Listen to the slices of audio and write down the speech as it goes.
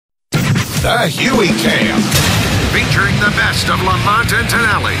The Huey Cam. Featuring the best of Lamont and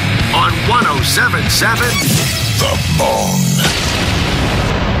Tonelli on 107.7 The Bone.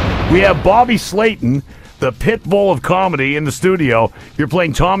 We have Bobby Slayton, the pit bull of comedy, in the studio. You're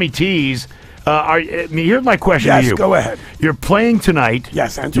playing Tommy T's. Here's my question to you. Yes, go ahead. You're playing tonight.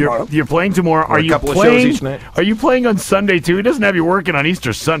 Yes, and tomorrow. You're playing tomorrow. Are you playing? Are you playing on Sunday too? He doesn't have you working on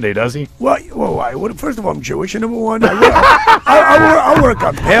Easter Sunday, does he? Well, first of all, I'm Jewish, and number one, I'll work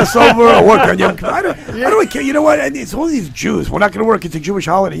on Passover. I'll work on Yom Kippur. I don't care. You know what? And it's all these Jews. We're not going to work. It's a Jewish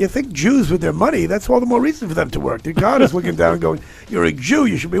holiday. You think Jews with their money? That's all the more reason for them to work. God is looking down and going, "You're a Jew.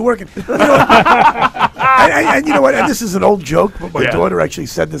 You should be working." You know, and you know what? And this is an old joke, but my daughter actually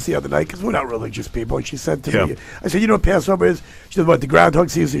said this the other night because we're not religious people. And she said to me, I said, "You know what Passover is?" She said, "What, the groundhog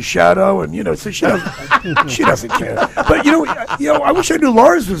sees his shadow?" And so she doesn't care. But you know, I wish I knew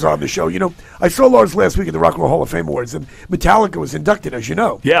Lars was on the show. You know, I saw Lars last week at the Rock and Roll Hall of Fame Awards, and Metallica was inducted, as you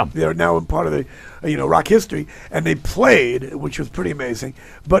know. Yeah, they're now in part of the rock history, and they played, which was pretty amazing.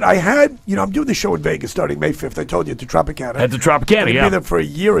 But I had, I'm doing the show in Vegas starting May 5th. I told you, at the Tropicana. At the Tropicana, I'll be there for a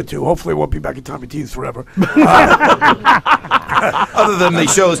year or two. Hopefully, I won't be back at Tommy T's forever. Other than the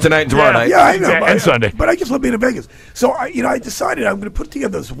shows tonight and tomorrow night. Yeah, I know. And Sunday. But I just love being in Vegas. So, I decided I'm going to put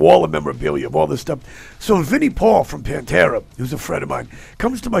together this wall of memorabilia of all this stuff. So, Vinnie Paul from Pantera, who's a friend of mine,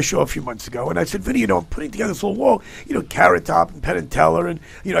 comes to my show a few months ago. And I said, Vinnie, I'm putting together this little wall. Carrot Top and Penn and Teller. And,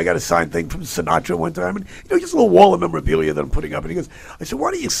 I got a signed thing from Sinatra one time. And, just a little wall of memorabilia that I'm putting up. And he goes, I said, why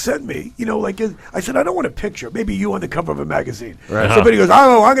don't you send me, I said, I don't want a picture. Maybe you on the cover of a magazine. Right. So Vinnie goes,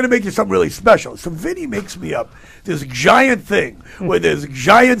 oh, I'm going to make you something really special. So Vinnie makes me up this giant thing with this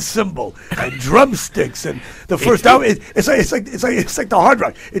giant cymbal and drumsticks and the first album. It's like the Hard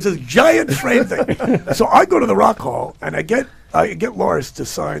Rock. It's this giant frame thing. So I go to the Rock Hall and I get Lars to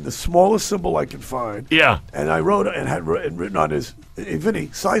sign the smallest symbol I can find. Yeah. And I wrote and had written on his, hey, Vinny,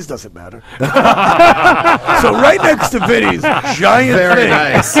 size doesn't matter. So right next to Vinny's giant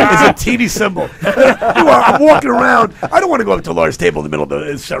thing is a teeny symbol. I'm walking around. I don't want to go up to Lars' table in the middle of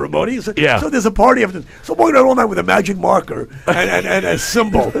the ceremony. So there's a party after. So I'm walking around all night with a magic marker and a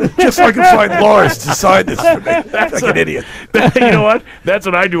symbol just so I can find Lars to sign this for me. Like an idiot. You know what? That's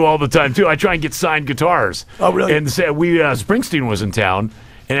what I do all the time, too. I try and get signed guitars. Oh, really? And say, Springsteen was in town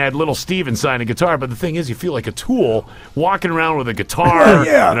and had little Steven sign a guitar, but the thing is, you feel like a tool walking around with a guitar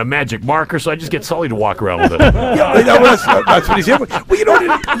and a magic marker, so I just get Sully to walk around with it. That's what he's here for.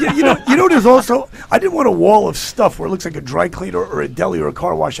 Well, there's also, I didn't want a wall of stuff where it looks like a dry cleaner or a deli or a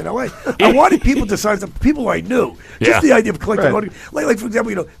car wash in L.A. I wanted people to sign some people I knew. Just the idea of collecting money. Like, for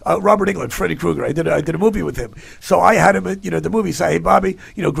example, Robert Englund, Freddy Krueger, I did a movie with him. So I had him at, the movie say, hey, Bobby,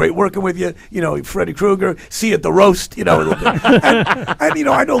 great working with you, Freddy Krueger, see you at the roast, and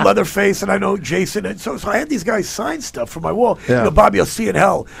I know Leatherface and I know Jason, and so I had these guys sign stuff for my wall. Yeah. Bobby, I'll see you in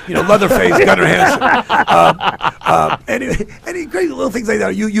hell. Leatherface, Gunnar Hansen. Any great little things like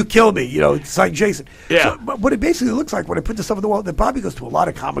that. You kill me. Sign Jason. Yeah. So, but what it basically looks like when I put this stuff on the wall, that Bobby goes to a lot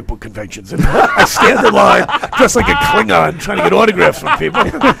of comic book conventions, and I stand in line dressed like a Klingon trying to get autographs from people.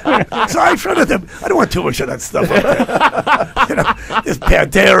 So I fronted them. I don't want too much of that stuff up there. There's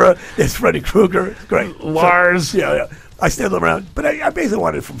Pantera. There's Freddy Krueger. It's great. Lars. So, yeah. I stand around, but I basically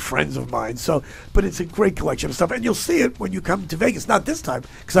wanted it from friends of mine. But it's a great collection of stuff, and you'll see it when you come to Vegas. Not this time,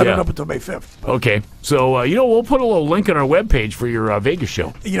 because I don't know up until May 5th. But. Okay, so we'll put a little link on our webpage for your Vegas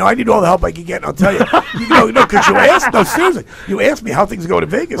show. I need all the help I can get, and I'll tell you. Because you asked. No, seriously, you asked me how things go in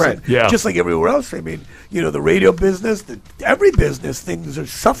Vegas. Right. And just like everywhere else. I mean, the radio business, every business, things are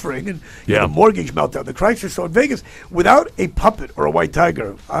suffering, and the mortgage meltdown, the crisis. So in Vegas, without a puppet or a white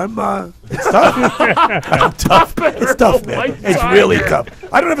tiger, it's tough. I'm tough. It's tough. Man. It's really tough.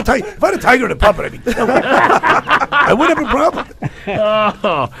 I don't have a tiger. If I had a tiger and a puppet, I'd be killing it. I wouldn't have a problem.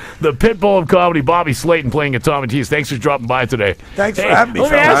 The pit bull of comedy, Bobby Slayton, playing at Tommy T's. Thanks for dropping by today. Thanks for having me.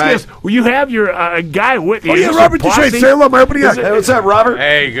 Let me ask you this: will you have your guy with you? Oh yeah, Robert Deshay. Say hello, my opening act. Hey, what's up, Robert?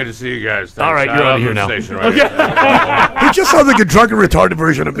 Hey, good to see you guys. Thanks. All right, you're out of here now. Right he just sounds like a drunken, retarded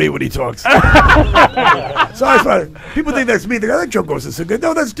version of me when he talks. So I thought people think that's me. They go, that joke wasn't so good.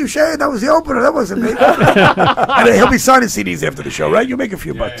 No, that's Deshay. That was the opener. That wasn't me. And he'll be signing CDs after the show, right? You make a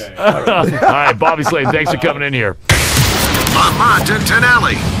few bucks. All right, Bobby Slayton, thanks for coming in here. Lamont and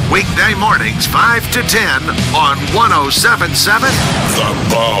Tonelli, weekday mornings 5 to 10 on 107.7 The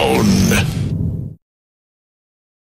Bone.